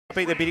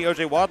8 they beating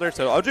OJ Wadler.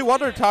 So OJ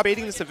Wadler top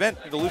 8ing this event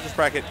in the losers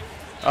bracket.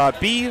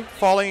 B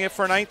falling it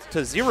for 9th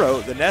to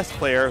 0, the Nest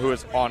player, who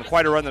is on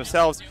quite a run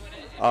themselves.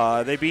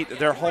 They beat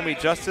their homie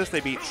Justice. They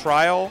beat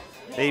Trial.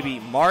 They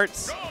beat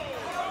Martz,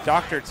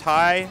 Dr.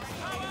 Ty.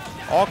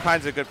 All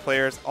kinds of good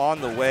players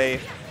on the way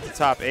to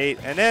top 8.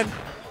 And then,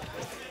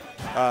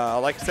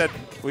 like I said,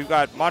 we've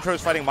got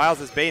Montrose fighting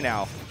Miles' Bay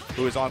now,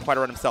 who is on quite a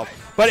run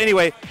himself. But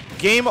anyway,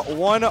 game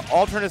 1,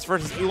 Alternis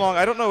versus Oolong.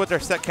 I don't know what their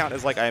set count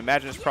is like. I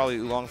imagine it's probably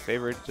Oolong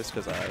favored just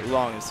because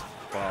Oolong is,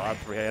 well, I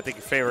think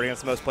he's favored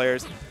against most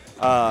players.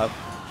 But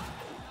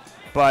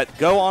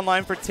go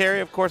online for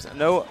Terry, of course,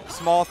 no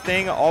small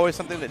thing, always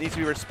something that needs to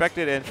be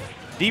respected. And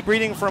deep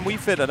reading from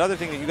WeFit, another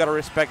thing that you got to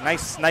respect.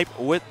 Nice snipe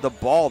with the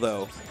ball,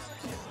 though.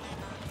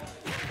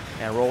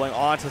 And rolling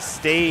on to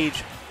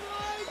stage.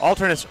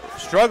 Alternis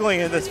struggling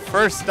in this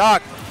first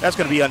stock. That's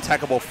going to be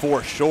untechable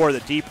for sure. The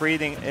deep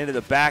breathing into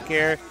the back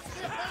air.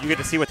 You get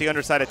to see what the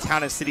underside of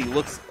Town and City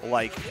looks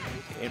like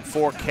in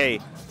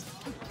 4K.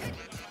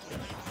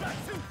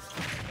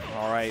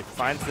 All right,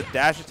 finds the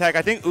dash attack.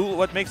 I think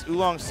what makes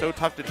Oolong so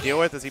tough to deal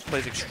with is he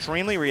plays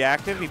extremely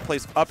reactive. He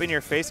plays up in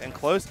your face and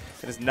close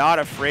and is not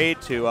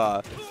afraid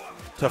to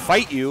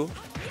fight you.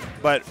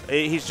 But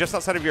he's just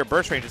outside of your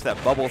burst range. It's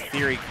that bubble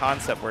theory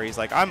concept where he's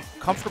like, I'm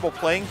comfortable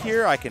playing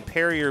here. I can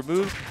parry your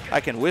moves. I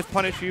can whiff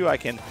punish you. I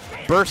can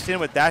burst in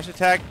with dash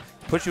attack,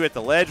 put you at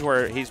the ledge,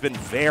 where he's been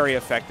very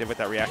effective with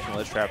that reaction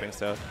ledge trapping.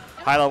 So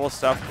high-level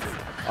stuff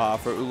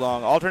for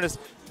Oolong. Alternis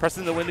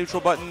pressing the win neutral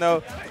button,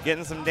 though,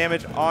 getting some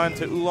damage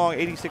onto Oolong,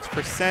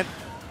 86%.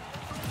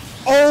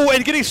 Oh,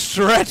 and getting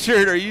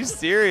stretchered. Are you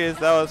serious?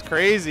 That was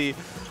crazy.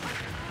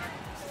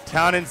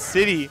 Town and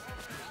City.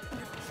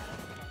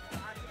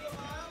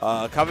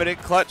 Covenant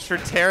clutch for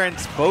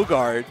Terrence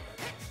Bogard.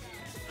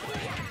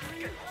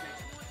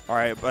 All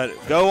right, but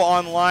go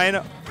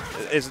online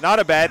is not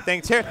a bad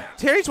thing.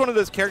 Terry's one of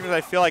those characters I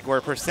feel like where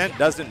percent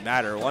doesn't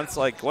matter. Once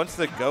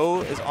the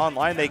go is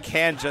online, they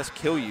can just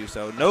kill you.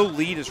 So no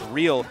lead is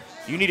real.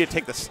 You need to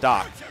take the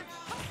stock.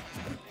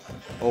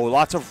 Oh,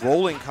 lots of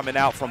rolling coming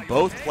out from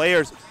both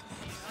players.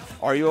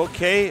 Are you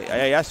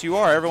okay? Yes, you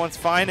are. Everyone's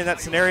fine in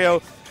that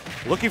scenario.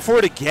 Looking for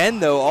it again,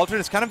 though.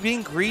 Alternate is kind of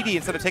being greedy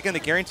instead of taking the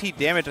guaranteed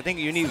damage. I think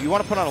you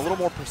want to put on a little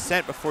more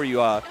percent before you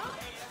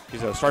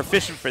start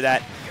fishing for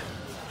that.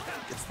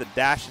 It's the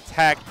dash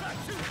attack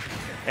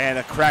and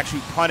a crack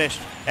shoot punished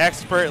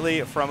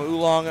expertly from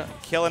Oolong,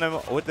 killing him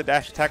with the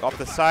dash attack off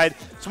the side.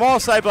 Small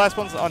side blast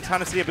zones on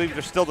Town and City. I believe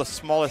they're still the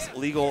smallest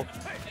legal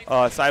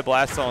side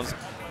blast zones.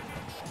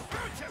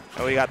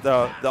 And we got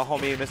the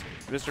homie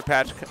Mr.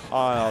 Patch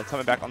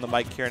coming back on the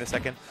mic here in a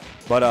second,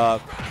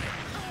 but.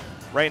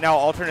 Right now,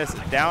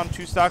 Alternis down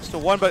 2 stocks to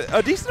 1, but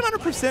a decent amount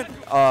of percent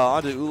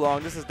onto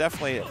Oolong. This is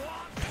definitely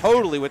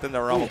totally within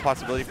the realm of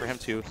possibility for him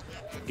to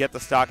get the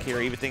stock here,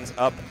 even things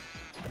up.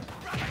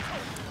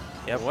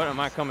 Yeah, what am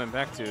I coming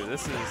back to?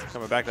 This is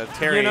coming back to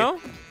Terry. You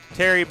know,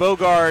 Terry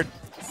Bogard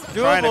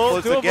trying to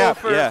close the gap.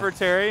 For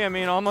Terry. I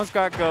mean, almost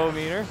got go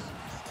meter.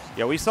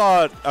 Yeah, we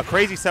saw a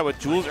crazy set with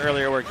Jules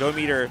earlier where go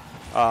meter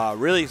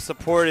really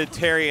supported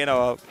Terry in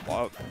a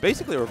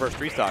basically a reverse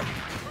 3 stock.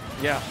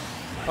 Yeah.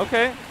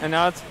 Okay, and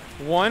now it's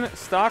 1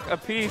 stock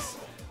apiece.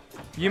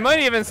 You might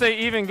even say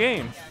even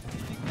game.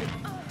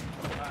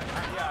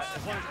 Yeah,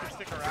 as long as you can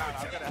stick around,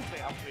 I'm going to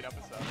say I'll speed up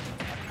a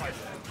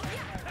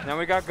sub. Now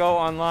we got go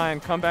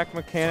online, comeback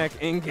mechanic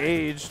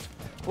engaged.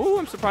 Ooh,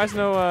 I'm surprised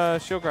no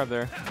shield grab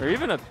there. Or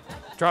even a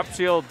drop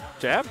shield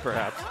jab,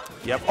 perhaps.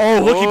 Yep.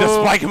 Oh, looking to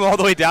spike him all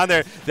the way down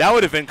there. That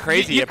would have been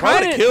crazy. It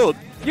probably would have killed.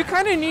 You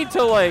kind of need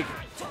to,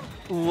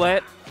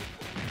 let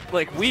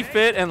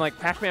WeFit and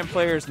Pac-Man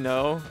players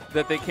know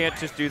that they can't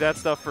just do that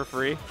stuff for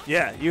free.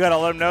 Yeah, you gotta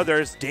let them know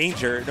there's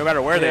danger no matter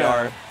where they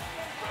are.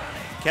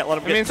 Can't let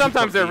them get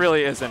sometimes there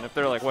really isn't if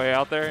they're way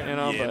out there, you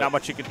know. Yeah, not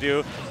much you can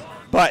do.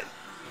 But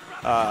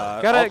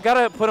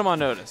gotta put them on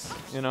notice,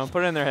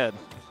 put it in their head.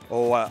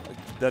 Oh,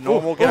 the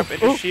normal gap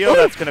into shield,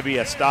 that's gonna be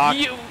a stock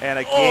and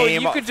a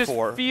game. You could just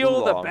feel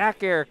Oolong. the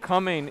back air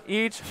coming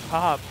each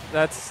hop.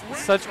 That's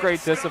such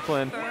great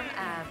discipline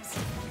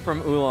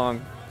from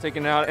Oolong.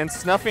 Taking out and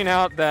snuffing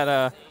out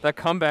that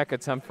comeback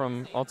attempt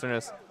from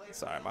Alternis.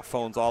 Sorry, my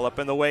phone's all up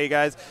in the way,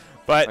 guys.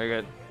 But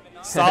good.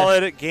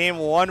 Solid game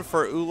 1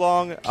 for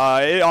Oolong.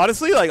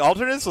 Honestly,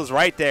 Alternis was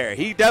right there.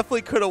 He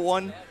definitely could have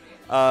won.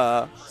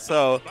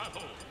 So,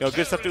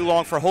 good stuff to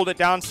Oolong for holding it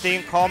down,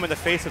 staying calm in the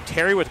face of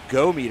Terry with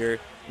go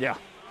meter. Yeah.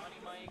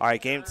 All right,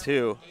 game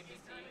 2.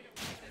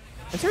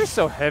 And Terry's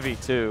so heavy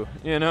too.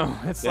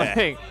 It's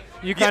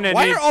you kind of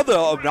why need. Are all the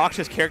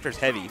obnoxious characters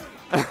heavy?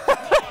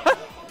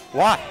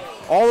 Why?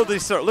 All of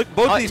these, look,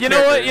 both these. You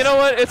know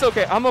what? It's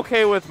okay. I'm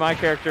okay with my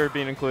character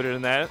being included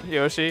in that.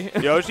 Yoshi.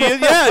 Yoshi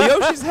is,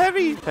 Yoshi's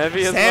heavy.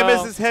 Heavy as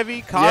well. Samus is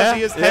heavy.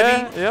 Kazi is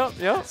heavy.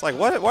 Yeah. It's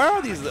why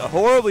are these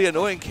horribly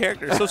annoying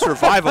characters so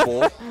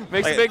survivable?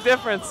 Makes a big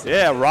difference.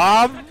 Yeah,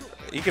 Rob,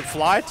 he can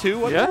fly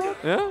too.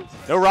 Yeah.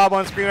 No Rob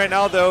on screen right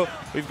now, though.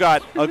 We've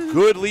got a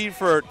good lead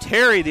for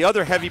Terry, the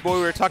other heavy boy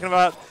we were talking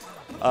about.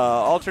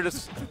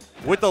 Alternis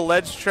with the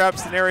ledge trap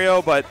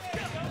scenario, but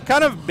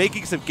kind of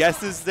making some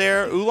guesses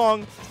there.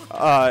 Oolong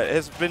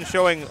has been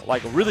showing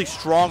like really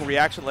strong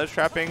reaction ledge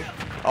trapping.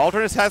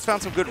 Alternis has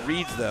found some good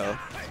reads though,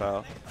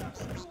 so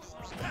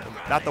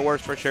not the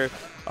worst for sure.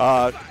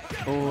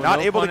 Not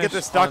able to get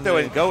this stock though,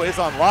 and Go is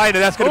online,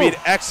 and that's going to be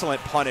an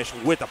excellent punish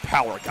with a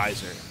power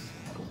geyser.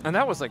 And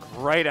that was like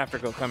right after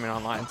Go coming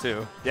online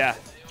too. Yeah,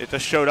 it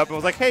just showed up and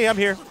was like, hey, I'm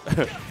here.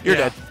 You're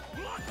dead.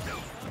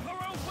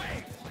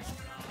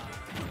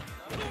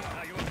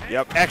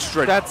 Yep,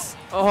 extra. That's,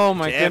 oh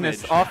my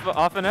damage. goodness.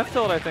 Off an F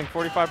tilt, I think,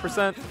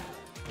 45%.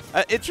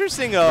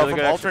 Interesting Really from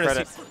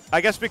Alternis,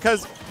 I guess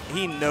because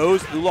he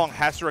knows Oolong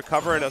has to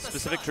recover at a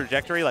specific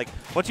trajectory. Like,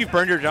 once you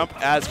burn your jump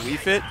as Wii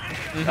Fit,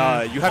 you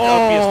have to be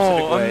a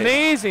specific way.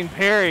 Amazing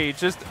parry.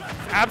 Just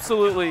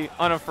absolutely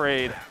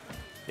unafraid.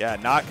 Yeah,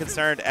 not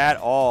concerned at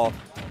all.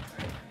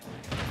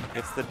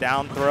 It's the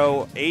down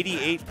throw,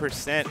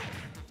 88%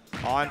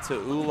 onto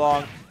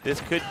Oolong. This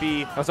could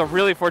be... That's a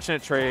really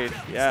fortunate trade.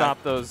 Yeah.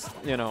 Stop those,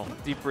 you know,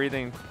 deep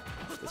breathing.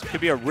 This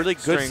could be a really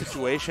good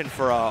situation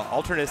for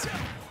Alternis.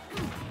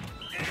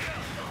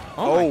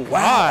 Oh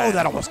wow. Oh,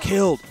 that almost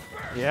killed.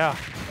 Yeah.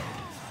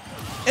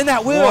 And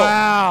that will.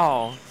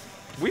 Wow.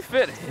 Wii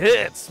Fit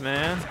hits,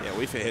 man. Yeah,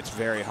 Wii Fit hits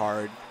very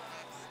hard,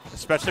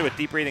 especially with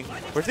deep breathing.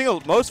 We're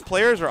seeing most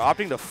players are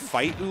opting to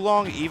fight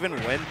Oolong even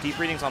when deep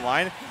breathing's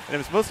online, and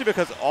it's mostly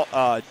because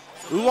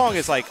Oolong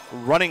is like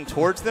running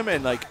towards them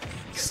and like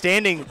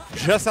standing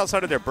just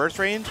outside of their burst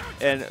range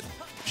and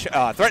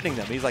threatening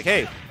them. He's like,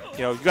 hey, you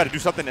know, you got to do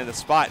something in the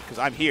spot because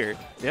I'm here.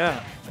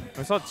 Yeah.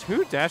 I saw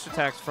 2 dash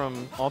attacks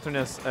from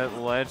Alternis at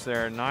ledge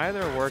there,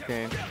 neither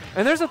working.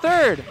 And there's a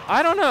third.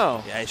 I don't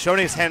know. Yeah, he's showing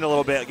his hand a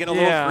little bit, getting a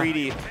little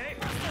greedy.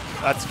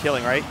 That's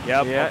killing, right?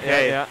 Yep. Yeah,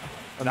 okay. yeah.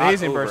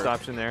 Amazing burst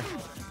option there.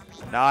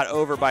 Not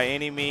over by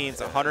any means.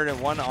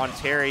 101 on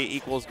Terry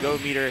equals go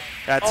meter.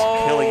 That's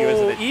killing you,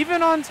 isn't it?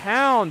 Even on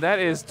town, that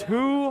is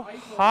too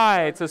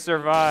high to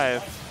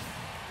survive.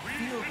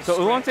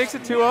 So Oolong takes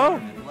it 2-0.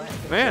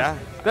 Man, yeah.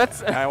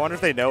 That's... I wonder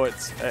if they know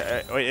it's...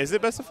 wait, is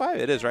it best of 5?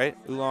 It is, right?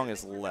 Oolong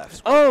is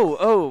left.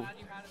 Oh.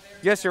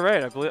 Yes, you're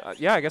right. I believe.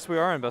 Yeah, I guess we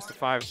are in best of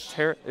 5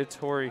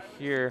 territory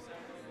here.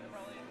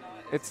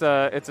 It's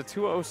a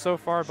 2-0 so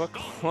far, but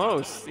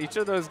close. Each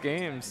of those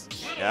games.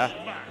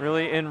 Yeah.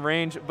 Really in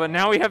range. But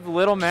now we have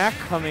Little Mac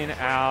coming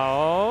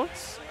out.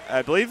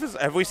 I believe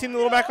have we seen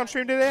Little Mac on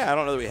stream today? I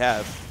don't know that we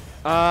have.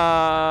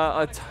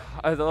 A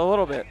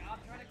little bit.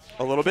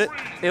 A little bit?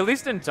 At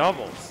least in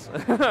doubles.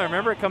 I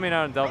remember it coming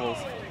out in doubles.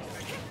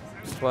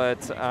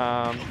 But,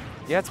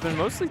 yeah, it's been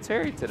mostly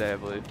Terry today, I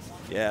believe.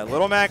 Yeah,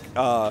 Little Mac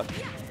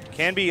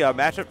can be a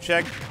matchup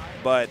check,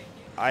 but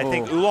I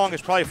think Oolong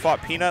has probably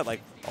fought Peanut,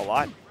 like, a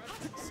lot.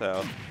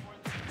 So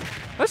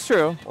that's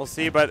true. We'll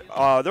see. But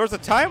there was a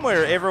time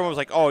where everyone was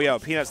like, oh, yeah,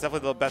 Peanut's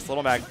definitely the best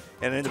Little Mac.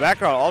 And in the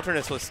background,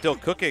 Alternis was still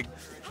cooking.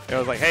 It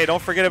was like, hey,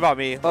 don't forget about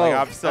me. Like,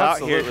 I'm still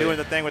out here doing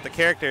the thing with the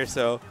character.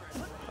 So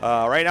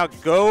right now,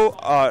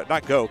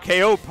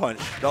 KO Punch,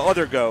 the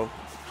other Go,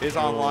 is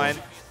online.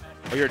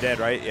 Oh, you're dead,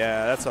 right?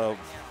 Yeah, that's a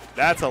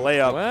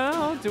layup.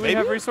 Well, do we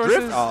have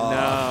resources?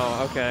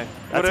 No. Okay.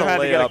 Would have had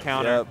to get a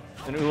counter. Yep.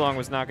 And Oolong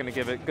was not going to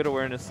give it. Good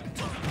awareness.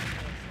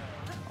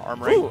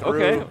 Arm right through.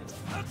 Okay.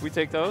 We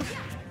take those.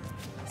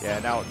 Yeah,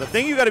 now the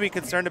thing you got to be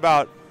concerned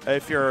about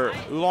if you're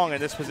Oolong in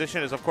this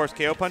position is, of course,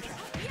 KO Punch.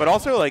 But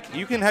also, like,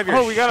 you can have your...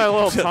 Oh, we got a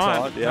little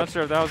taunt. Yep. Not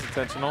sure if that was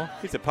intentional.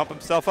 He needs to pump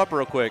himself up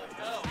real quick.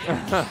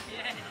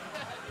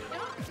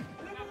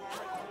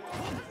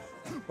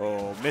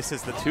 Oh,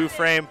 misses the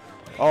 2-frame.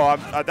 Oh,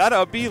 that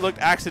up B looked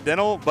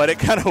accidental, but it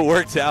kind of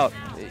worked out.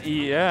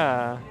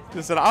 Yeah.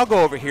 Listen, I'll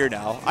go over here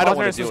now. I don't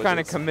want to deal with was kind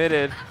of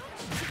committed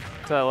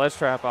to that ledge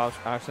trap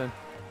option.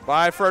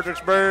 Bye,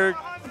 Fredericksburg.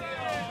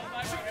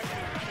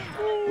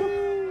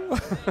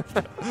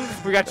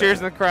 We got cheers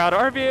in the crowd.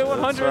 RVA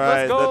 100, That's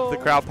right. Let's go. The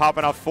crowd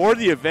popping off for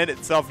the event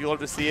itself. You love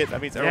to see it.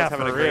 That means everyone's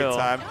having a great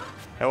time.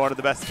 And one of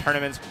the best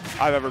tournaments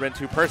I've ever been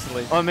to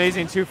personally.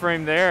 Amazing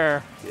 2-frame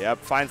there. Yep,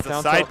 finds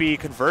the side B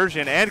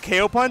conversion and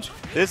KO Punch.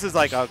 This is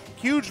like a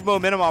huge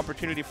momentum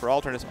opportunity for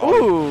Alternis.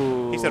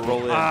 Ooh. He said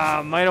roll in.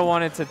 Might have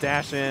wanted to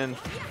dash in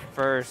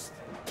first.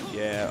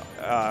 Yeah,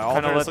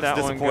 Alternis looks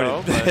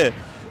disappointed.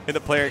 In the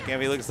player cam,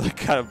 he looks like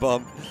kind of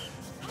bummed.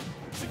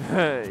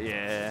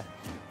 Yeah.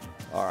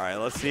 All right,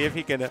 let's see if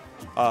he can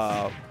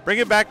bring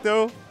it back,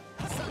 though.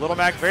 Little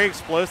Mac, very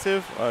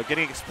explosive,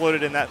 getting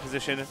exploded in that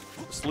position.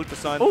 Salute the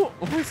sun. Oh,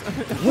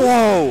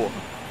 whoa!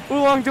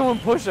 Oolong doing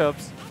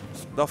push-ups.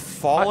 The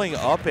falling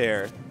up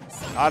air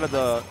out of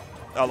the,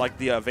 like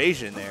the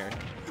evasion there.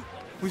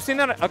 We've seen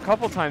that a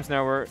couple times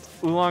now where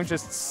Oolong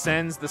just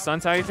sends the sun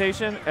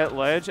salutation at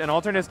ledge, and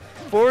Alternis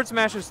forward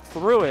smashes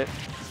through it,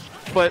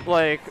 but,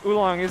 like,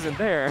 Oolong isn't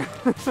there.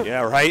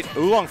 Yeah, right?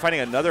 Oolong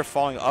finding another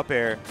falling up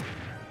air.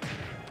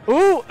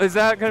 Ooh, is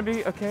that going to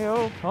be a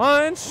KO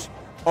punch?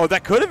 Oh,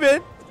 that could have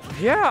been.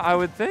 Yeah, I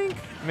would think.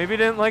 Maybe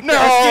didn't like the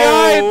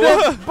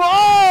SDI. The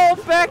ball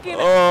backing.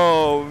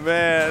 Oh,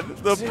 man.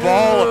 The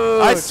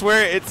ball. I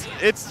swear,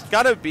 it's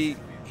got to be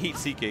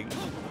heat-seeking.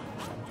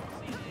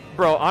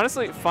 Bro,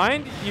 honestly,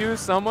 find you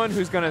someone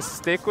who's going to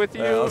stick with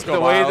you the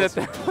way that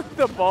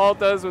the ball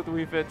does with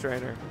Wii Fit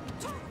Trainer.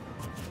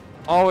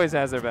 Always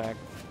has their back.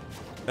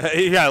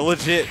 Yeah,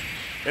 legit.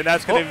 And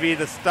that's going to be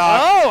the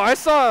stop. Oh, I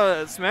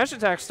saw Smash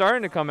Attack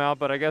starting to come out,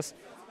 but I guess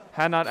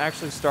had not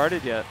actually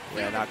started yet.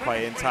 Yeah, not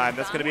quite in time.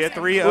 That's going to be a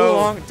 3-0.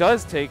 Oolong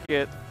does take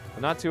it.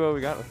 But not 2-0.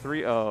 We got a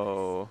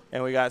 3-0.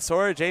 And we got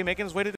Sora J making his way to